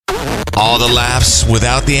All the laughs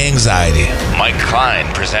without the anxiety. Mike Klein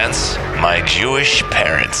presents My Jewish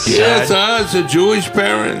Parents. Yes, us, the Jewish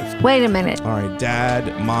parents. Wait a minute. All right,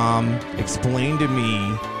 Dad, Mom, explain to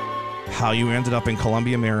me how you ended up in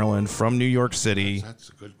Columbia, Maryland from New York City. That's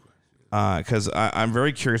a good question. Because I'm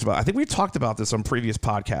very curious about. I think we talked about this on previous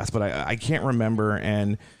podcasts, but I can't remember.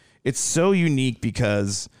 And it's so unique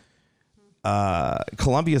because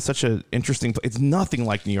Columbia is such an interesting. It's nothing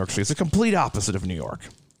like New York City. It's the complete opposite of New York.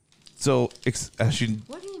 So,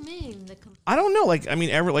 What do you mean? I don't know. Like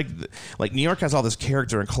New York has all this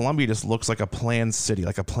character, and Columbia just looks like a planned city,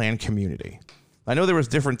 like a planned community. I know there was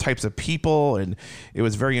different types of people, and it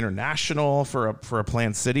was very international for a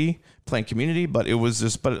planned city, planned community. But it was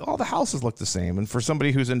just, but all the houses look the same. And for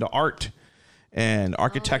somebody who's into art and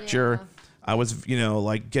architecture, I was,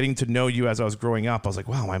 like getting to know you as I was growing up. I was like,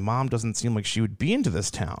 wow, my mom doesn't seem like she would be into this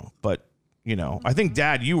town. But I think,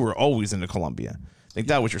 Dad, you were always into Columbia. I think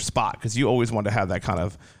that was your spot because you always wanted to have that kind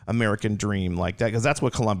of American dream like that, because that's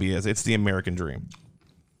what Columbia is. It's the American dream.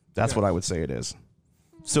 That's what I would say it is.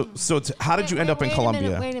 So how did you end up in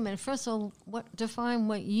Columbia? Wait a minute. First of all, define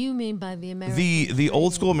what you mean by the American the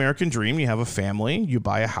old school American dream. You have a family, you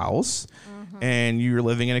buy a house, and you're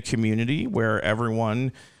living in a community where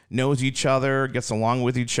everyone knows each other, gets along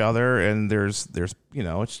with each other, and there's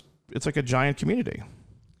it's like a giant community.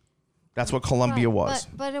 That's what Columbia was.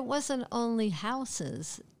 But it wasn't only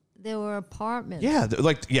houses. There were apartments. Yeah,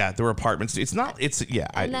 there were apartments. And there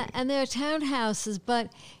are townhouses,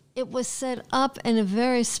 but it was set up in a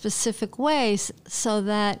very specific way so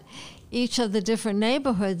that each of the different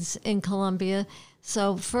neighborhoods in Columbia.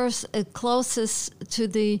 So first, closest to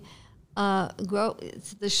the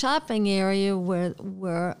shopping area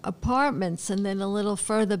were apartments, and then a little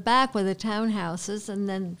further back were the townhouses, and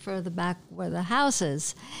then further back were the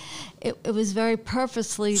houses. It was very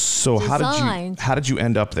purposely designed. How did you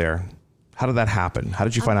end up there? How did that happen? How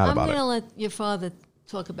did you find out about it? I'm going to let your father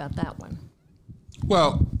talk about that one.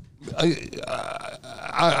 Well,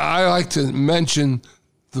 I like to mention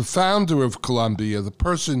the founder of Columbia, the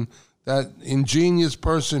person, that ingenious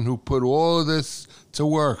person who put all of this to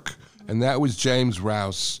work, and that was James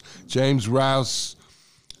Rouse. James Rouse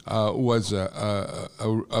was a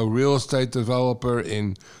real estate developer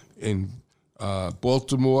in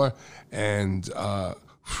Baltimore, and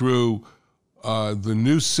through the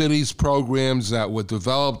New Cities programs that were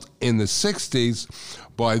developed in the 60s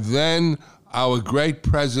by then our great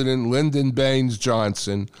president, Lyndon Baines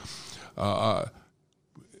Johnson,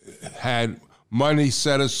 had money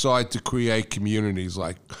set aside to create communities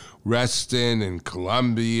like Reston and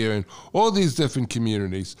Columbia and all these different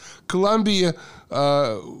communities. Columbia,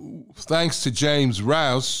 thanks to James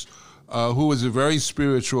Rouse, who was a very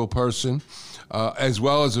spiritual person, as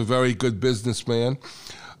well as a very good businessman,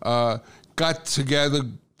 got together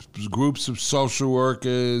groups of social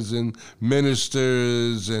workers and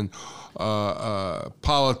ministers and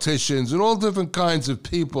politicians and all different kinds of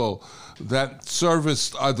people that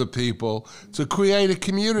serviced other people to create a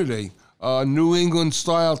community, a New England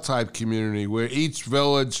style type community where each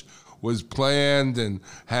village was planned and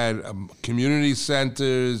had community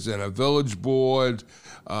centers and a village board.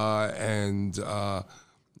 In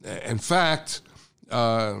fact,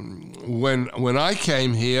 when I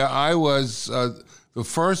came here, I was the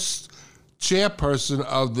first chairperson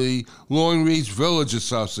of the Long Reach Village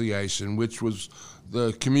Association, which was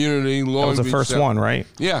the community Long Reach. That was the first one, right?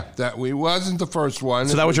 Yeah, wasn't the first one.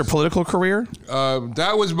 So that was your political career?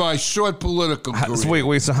 That was my short political career.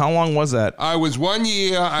 Wait. So how long was that? I was 1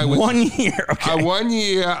 year. 1 year. Okay. 1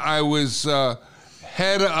 year. I was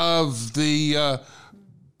head of the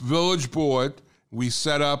village board. We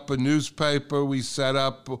set up a newspaper. We set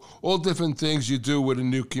up all different things you do with a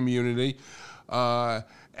new community.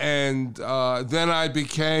 And then I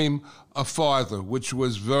became a father, which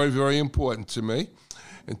was very, very important to me,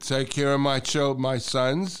 and take care of my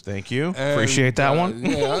sons. Thank you. Appreciate that one.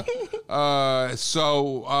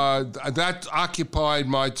 So that occupied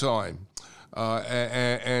my time.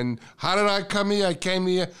 And how did I come here? I came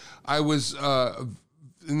here, I was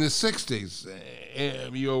in the 60s.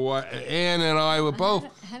 Ann and I were both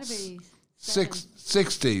had to be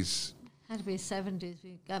 60s. Had to be 70s.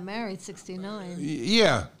 We got married 69.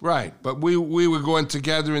 Yeah, right. But we were going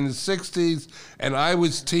together in the 60s, and I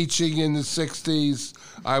was teaching in the 60s.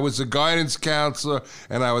 I was a guidance counselor,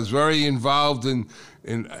 and I was very involved in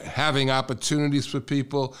having opportunities for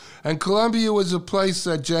people. And Columbia was a place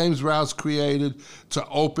that James Rouse created to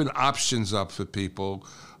open options up for people.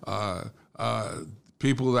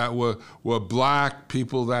 People that were black,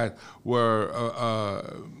 people that were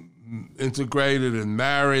integrated and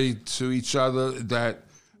married to each other, that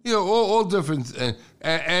all different,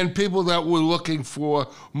 and people that were looking for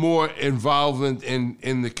more involvement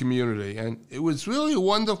in the community. And it was really a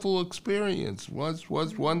wonderful experience. Was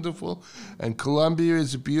wonderful. And Columbia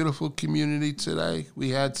is a beautiful community today. We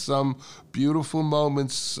had some beautiful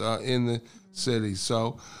moments in the city.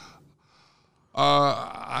 So,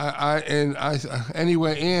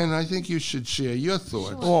 anyway, Ann, I think you should share your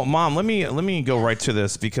thoughts. Well, Mom, let me go right to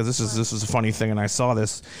this, because this is a funny thing, and I saw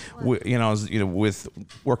this. With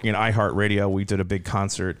working at iHeartRadio, we did a big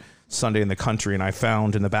concert Sunday in the Country, and I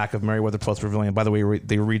found in the back of Meriwether Post Pavilion. By the way,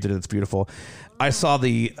 they redid it; it's beautiful. I saw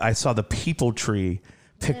the People Tree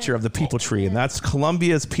picture of the People Tree, and that's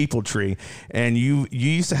Columbia's People Tree. And you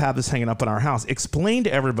used to have this hanging up in our house. Explain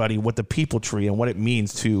to everybody what the People Tree and what it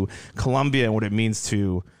means to Columbia and what it means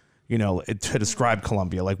to describe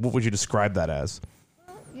Columbia. Like, what would you describe that as?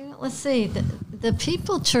 Let's see. The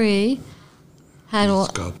People Tree had all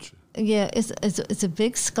Sculpture. Yeah, it's a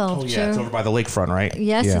big sculpture. Oh yeah, it's over by the lakefront, right?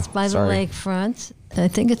 Yes, yeah, it's by the lakefront. I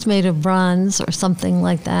think it's made of bronze or something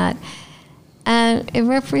like that, and it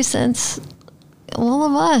represents all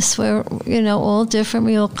of us. We're all different.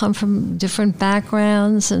 We all come from different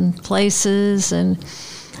backgrounds and places, and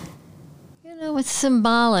it's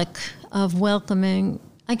symbolic of welcoming.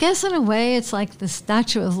 I guess in a way, it's like the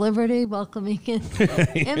Statue of Liberty welcoming in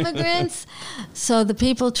immigrants. So the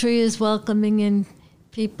People Tree is welcoming in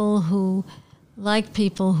people who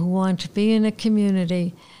want to be in a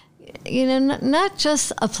community. Not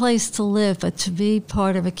just a place to live, but to be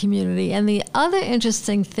part of a community. And the other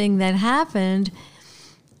interesting thing that happened,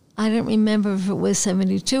 I don't remember if it was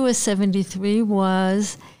 72 or 73,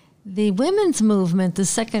 was the women's movement, the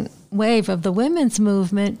second wave of the women's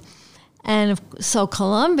movement. And so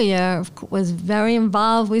Columbia was very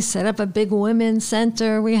involved. We set up a big women's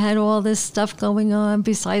center. We had all this stuff going on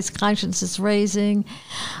besides consciousness raising.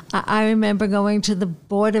 I remember going to the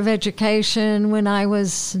Board of Education when I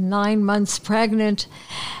was 9 months pregnant.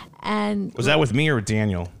 And was that with me or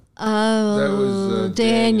Daniel? That was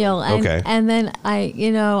Daniel. And, okay. And then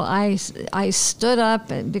I stood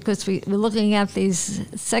up because we were looking at these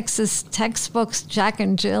sexist textbooks, Jack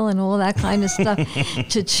and Jill and all that kind of stuff,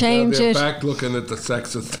 to change they're it. back looking at the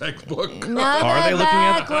sexist textbook. Are they looking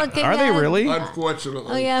at? Are they really?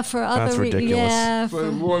 Unfortunately. Oh yeah, for other That's ridiculous. Yeah,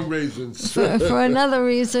 For wrong reasons. for another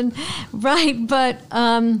reason, right? But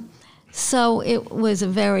so it was a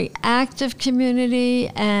very active community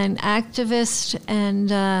and activist,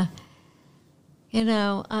 and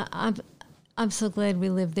I'm so glad we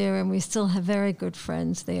live there, and we still have very good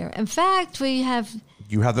friends there. In fact, we have.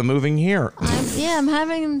 You have them moving here.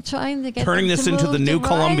 I'm trying to get turning them this to into move the new to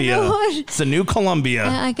Columbia. Rhinewood. It's the new Columbia.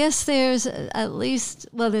 I guess there's at least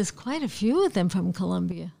there's quite a few of them from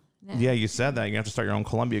Columbia. Yeah, you said that. You have to start your own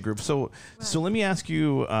Columbia group. So let me ask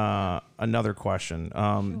you another question,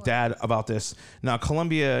 Dad, about this. Now,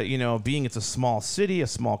 Columbia, being it's a small city, a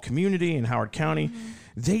small community in Howard County,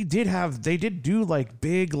 they did do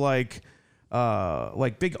big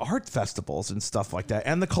art festivals and stuff like that,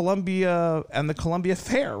 and the Columbia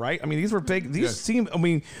Fair, right? I mean, these were big. These seem. I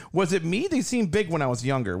mean, was it me? They seemed big when I was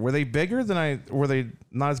younger. Were they bigger than Were they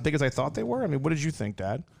not as big as I thought they were? I mean, what did you think,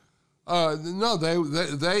 Dad? No, they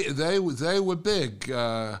were big.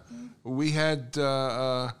 We had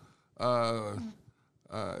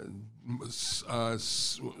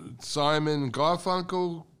Simon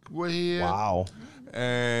Garfunkel were here. Wow.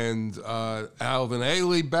 And Alvin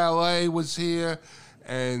Ailey Ballet was here.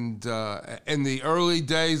 And in the early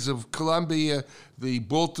days of Columbia, the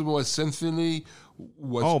Baltimore Symphony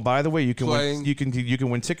was. Oh, by the way, you can playing. you can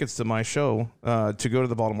win tickets to my show to go to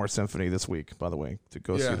the Baltimore Symphony this week. By the way, to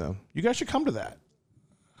go see them. You guys should come to that.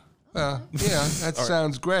 Yeah, that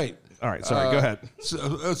sounds great. All right, sorry, go ahead.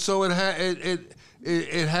 So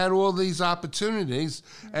it had all these opportunities,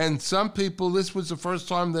 and some people, this was the first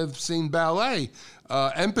time they've seen ballet,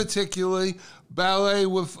 and particularly ballet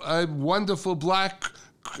with a wonderful black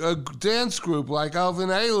dance group like Alvin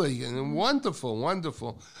Ailey, and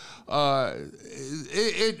wonderful.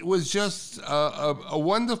 It was just a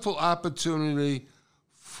wonderful opportunity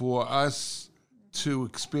for us to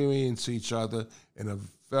experience each other in a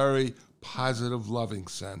very positive, loving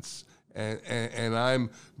sense. And I'm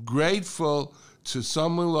grateful to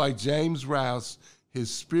someone like James Rouse,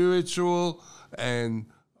 his spiritual and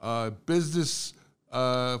business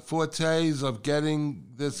fortes of getting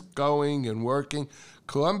this going and working.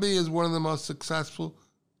 Columbia is one of the most successful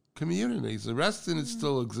communities. The rest of it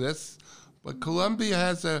still exists, but Columbia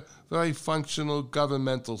has a very functional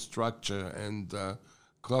governmental structure and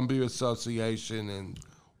Columbia Association and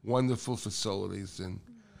wonderful facilities. And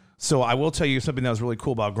so I will tell you something that was really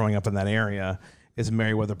cool about growing up in that area is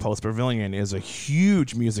Merriweather Post Pavilion is a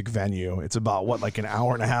huge music venue. It's about like an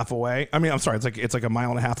hour and a half away. I mean, I'm sorry, it's like a mile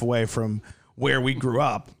and a half away from where we grew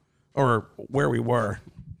up or where we were.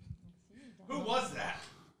 Who was that?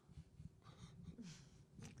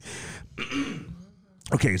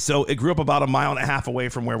 Okay, so it grew up about a mile and a half away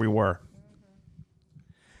from where we were.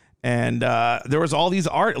 And there was all these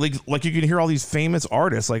art, like you can hear all these famous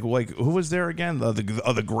artists, like who was there again?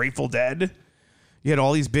 The Grateful Dead. You had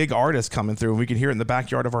all these big artists coming through, and we could hear it in the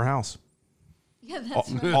backyard of our house. Yeah,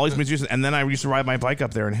 that's right. All these musicians, and then I used to ride my bike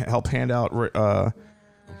up there and help hand out.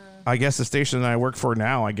 I guess the station that I work for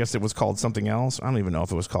now, I guess it was called something else. I don't even know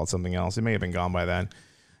if it was called something else. It may have been gone by then.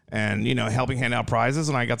 And helping hand out prizes,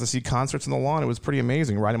 and I got to see concerts in the lawn. It was pretty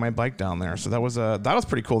amazing riding my bike down there. So that was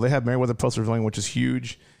pretty cool. They had Merriweather Post Pavilion, which is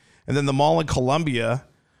huge. And then the mall in Columbia,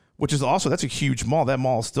 which is also, that's a huge mall. That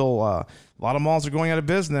mall is still, a lot of malls are going out of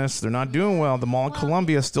business. They're not doing well. The mall in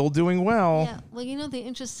Columbia is still doing well. Yeah. Well, the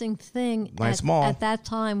interesting thing Nice mall. At that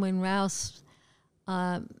time when Rouse,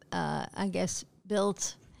 I guess,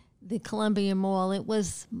 built the Columbia Mall, it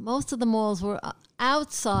was, most of the malls were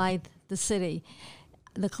outside the city.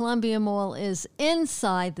 The Columbia Mall is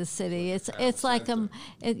inside the city. It's like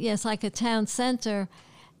it's like a town center,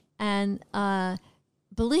 and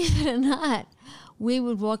believe it or not, we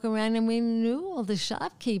would walk around and we knew all the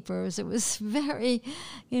shopkeepers. It was very,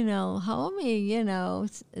 homey,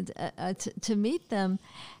 to meet them,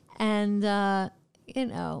 and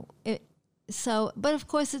So, but of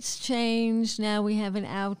course, it's changed. Now we have an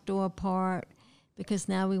outdoor part because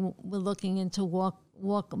now we're looking into more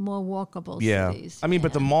walkable cities. I mean,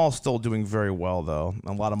 but the mall's still doing very well, though.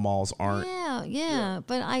 A lot of malls aren't. Yeah.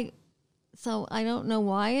 But I don't know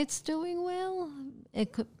why it's doing well.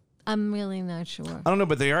 It could. I'm really not sure. I don't know,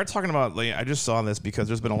 but they are talking about, I just saw this because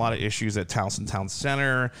there's been a lot of issues at Townsend Town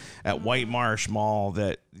Center, at White Marsh Mall,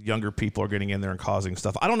 that younger people are getting in there and causing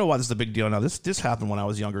stuff. I don't know why this is a big deal now. This happened when I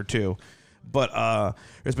was younger, too. But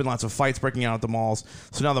there's been lots of fights breaking out at the malls.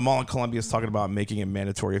 So now the mall in Columbia is talking about making it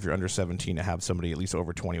mandatory if you're under 17 to have somebody at least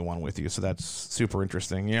over 21 with you. So that's super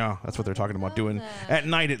interesting. Yeah, that's what they're talking about doing at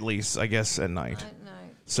night, at least, I guess, at night. At night.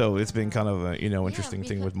 So it's been kind of a interesting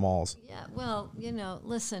thing with malls. Yeah, well,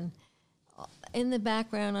 listen, in the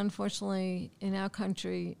background, unfortunately, in our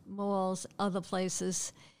country, malls, other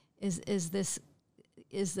places, is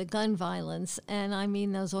the gun violence, and I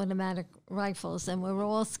mean those automatic rifles, and we're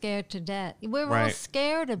all scared to death. We're all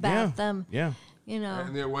scared about them. Yeah.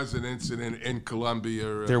 And there was an incident in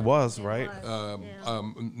Columbia. There was, right?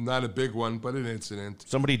 Not a big one, but an incident.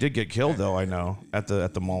 Somebody did get killed, though, I know, at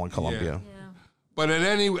the mall in Columbia. Yeah. But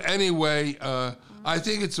anyway, I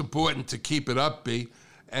think it's important to keep it upbeat,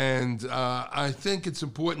 and I think it's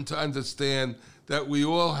important to understand that we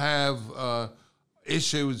all have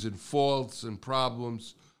issues and faults and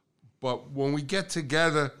problems, but when we get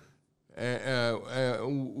together,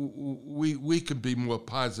 we can be more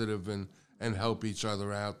positive and help each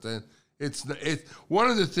other out. And it's one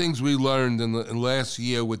of the things we learned in the last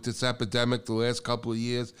year with this epidemic, the last couple of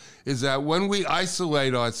years, is that when we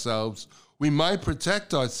isolate ourselves, we might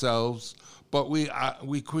protect ourselves, but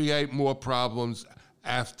we create more problems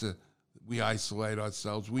after we isolate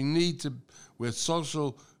ourselves. We're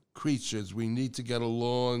social creatures. We need to get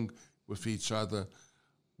along with each other.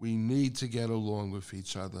 We need to get along with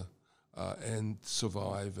each other and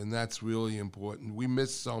survive, and that's really important. We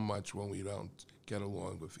miss so much when we don't get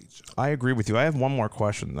along with each other. I agree with you. I have one more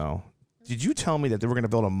question, though. Did you tell me that they were going to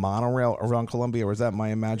build a monorail around Columbia, or is that my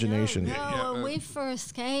imagination? No, when we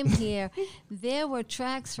first came here, there were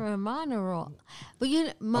tracks for a monorail. But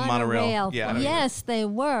monorail. Yeah, yes, they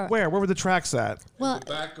were. Where were the tracks at? Well, in the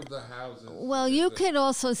back of the houses. Well, you could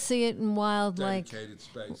also see it in Wild Lake,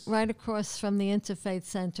 Space. right across from the Interfaith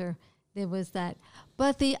Center. There was that.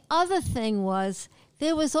 But the other thing was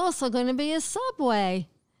there was also going to be a subway.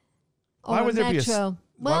 Why would there metro.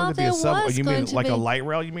 Why would there be a subway? You mean like a light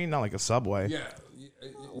rail? You mean not like a subway? Yeah.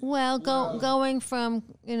 Well, going from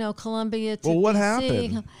Columbia to what DC.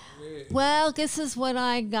 happened? Well, this is what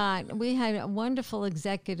I got. We had a wonderful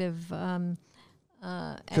executive.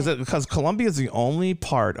 Because Columbia is the only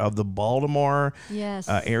part of the Baltimore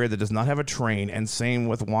area that does not have a train, and same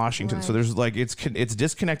with Washington. Right. So there's it's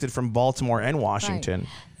disconnected from Baltimore and Washington.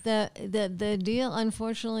 Right. The deal,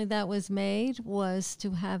 unfortunately, that was made was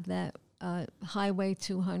to have that Highway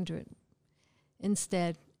 200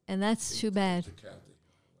 instead, and that's too bad.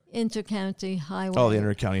 Intercounty highway. Oh, the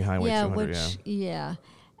Intercounty Highway 200.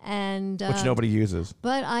 And which nobody uses.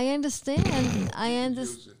 But I understand.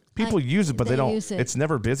 People use it, but they don't. Use it. It's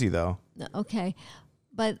never busy though. Okay,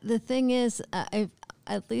 but the thing is,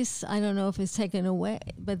 at least I don't know if it's taken away,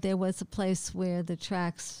 but there was a place where the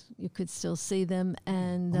tracks, you could still see them.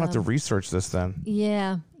 And I'll have to research this then.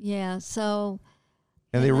 Yeah. So.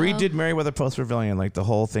 And they redid Meriwether Post Pavilion. Like the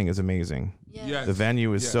whole thing is amazing. Yes. The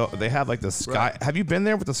venue is so. They have like the sky. Right. Have you been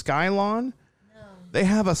there with the sky lawn? No. They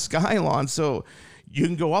have a sky lawn, so you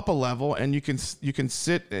can go up a level and you can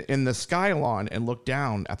sit in the sky lawn and look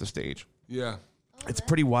down at the stage. Yeah. It's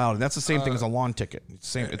pretty wild, and that's the same thing as a lawn ticket.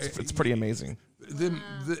 It's pretty amazing.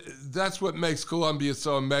 That's what makes Columbia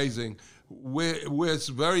so amazing. We're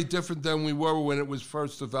very different than we were when it was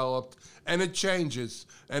first developed, and it changes.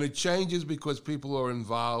 And it changes because people are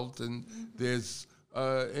involved, and there's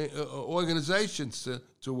organizations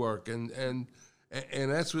to work, and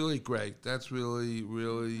that's really great. That's really,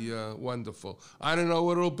 really wonderful. I don't know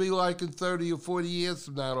what it'll be like in 30 or 40 years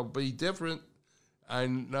from now. It'll be different, I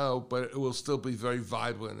know, but it will still be very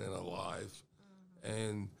vibrant and alive.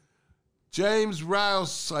 And James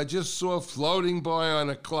Rouse, I just saw floating by on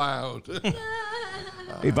a cloud.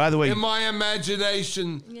 Hey, by the way, in my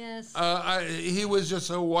imagination, Yes. He was just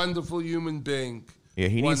a wonderful human being. yeah,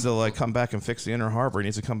 he needs to like come back and fix the Inner Harbor. He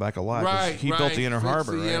needs to come back alive. 'Cause Right, he built the Inner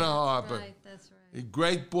Harbor. The right? Inner Harbor. Right, that's right. A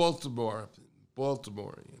great Baltimorean.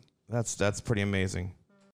 That's pretty amazing.